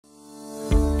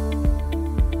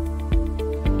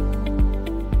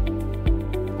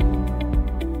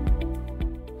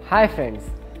Hi friends,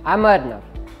 I'm Arnav.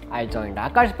 I joined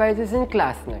Aakash BYJU'S in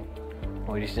class 9.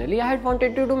 Originally I had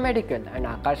wanted to do medical and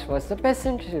Aakash was the best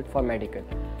institute for medical.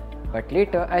 But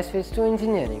later I switched to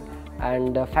engineering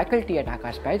and the faculty at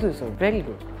Aakash BYJU'S were very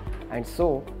good. And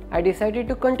so I decided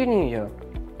to continue here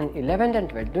in 11th and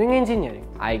 12th doing engineering.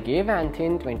 I gave ANTHE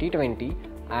in 2020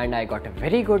 and I got a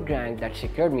very good rank that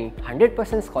secured me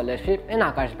 100% scholarship in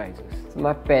Aakash BYJU'S. So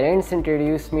my parents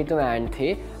introduced me to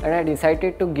ANTHE and I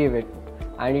decided to give it.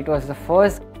 And it was the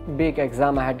first big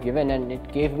exam I had given and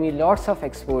it gave me lots of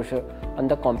exposure on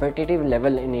the competitive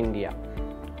level in India.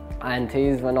 ANTHE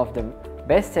is one of the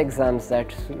best exams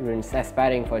that students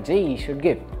aspiring for JEE should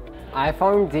give. I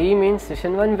found JEE Mains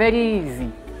Session 1 very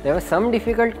easy. There were some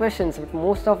difficult questions but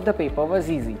most of the paper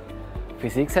was easy.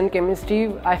 Physics and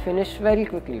chemistry I finished very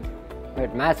quickly,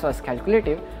 but maths was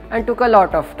calculative and took a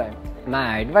lot of time.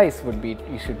 My advice would be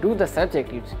you should do the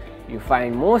subject which you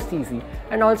find most easy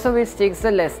and also which takes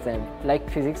the less time, like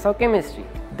physics or chemistry.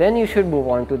 Then you should move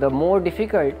on to the more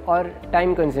difficult or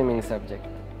time consuming subject.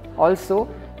 Also,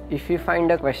 if you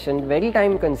find a question very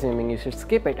time consuming, you should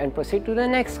skip it and proceed to the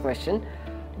next question,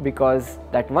 because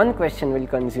that one question will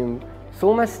consume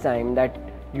so much time that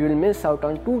you will miss out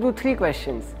on 2 to 3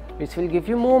 questions which will give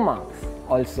you more marks.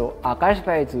 Also, Aakash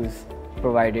BYJU'S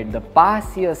provided the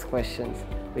past year's questions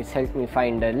which helped me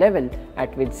find a level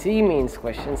at which JEE Mains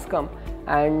questions come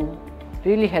and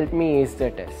really helped me ace the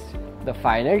test. The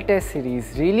final test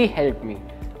series really helped me.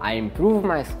 I improved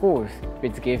my scores,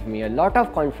 which gave me a lot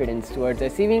of confidence towards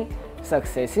achieving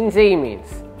success in JEE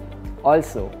Mains.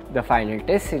 Also, the final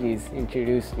test series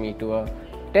introduced me to a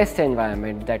test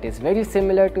environment that is very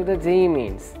similar to the JEE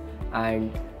Mains,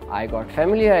 and I got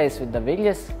familiarized with the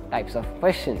various types of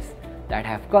questions that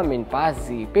have come in past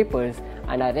JEE papers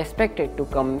and are expected to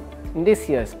come in this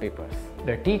year's papers.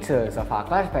 The teachers of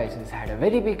Aakash BYJU'S had a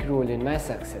very big role in my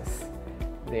success.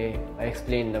 They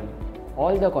explained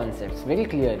all the concepts very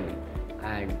clearly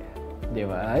and they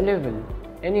were available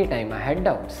anytime I had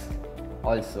doubts.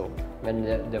 Also, when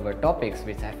there were topics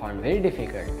which I found very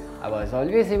difficult, I was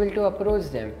always able to approach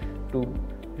them to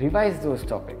revise those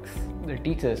topics. The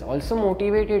teachers also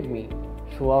motivated me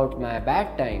throughout my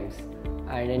bad times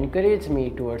and encouraged me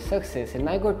towards success in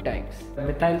my good times. The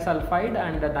methyl sulfide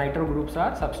and the nitro groups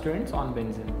are substituents on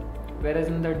benzene. Whereas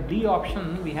in the D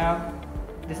option, we have,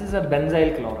 this is a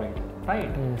benzyl chloride, right?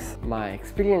 Yes. My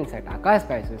experience at Aakash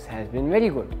BYJU'S has been very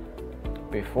good.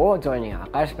 Before joining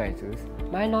Aakash BYJU'S,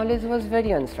 my knowledge was very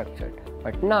unstructured,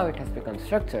 but now it has become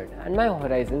structured and my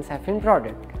horizons have been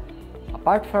broadened.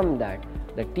 Apart from that,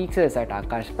 the teachers at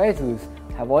Aakash BYJU'S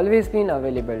have always been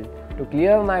available to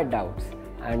clear my doubts,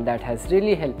 and that has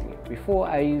really helped me. Before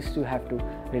I used to have to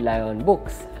rely on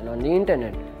books and on the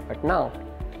internet, but now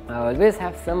I always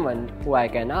have someone who I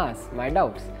can ask my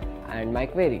doubts and my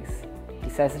queries.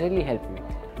 This has really helped me.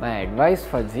 My advice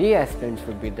for JEE aspirants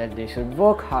would be that they should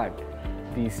work hard.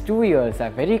 These 2 years are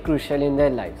very crucial in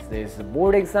their lives. There is a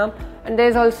board exam and there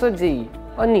is also JEE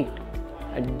or NEET.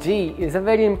 And JEE is a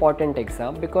very important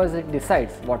exam because it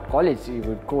decides what college you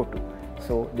would go to.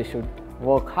 So they should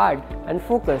work hard and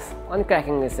focus on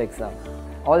cracking this exam.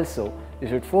 Also, you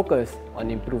should focus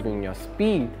on improving your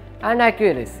speed and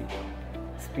accuracy.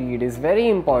 Speed is very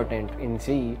important in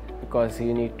JEE because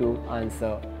you need to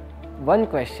answer one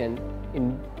question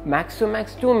in max to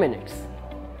max 2 minutes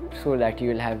so that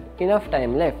you will have enough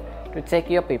time left to check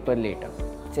your paper later.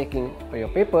 Checking your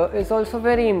paper is also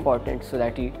very important so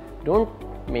that you don't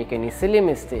make any silly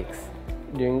mistakes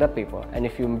during the paper, and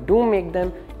if you do make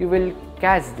them, you will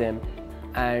catch them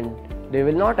and they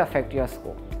will not affect your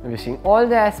score. Wishing all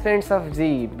the aspirants of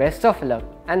JEE best of luck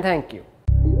and thank you.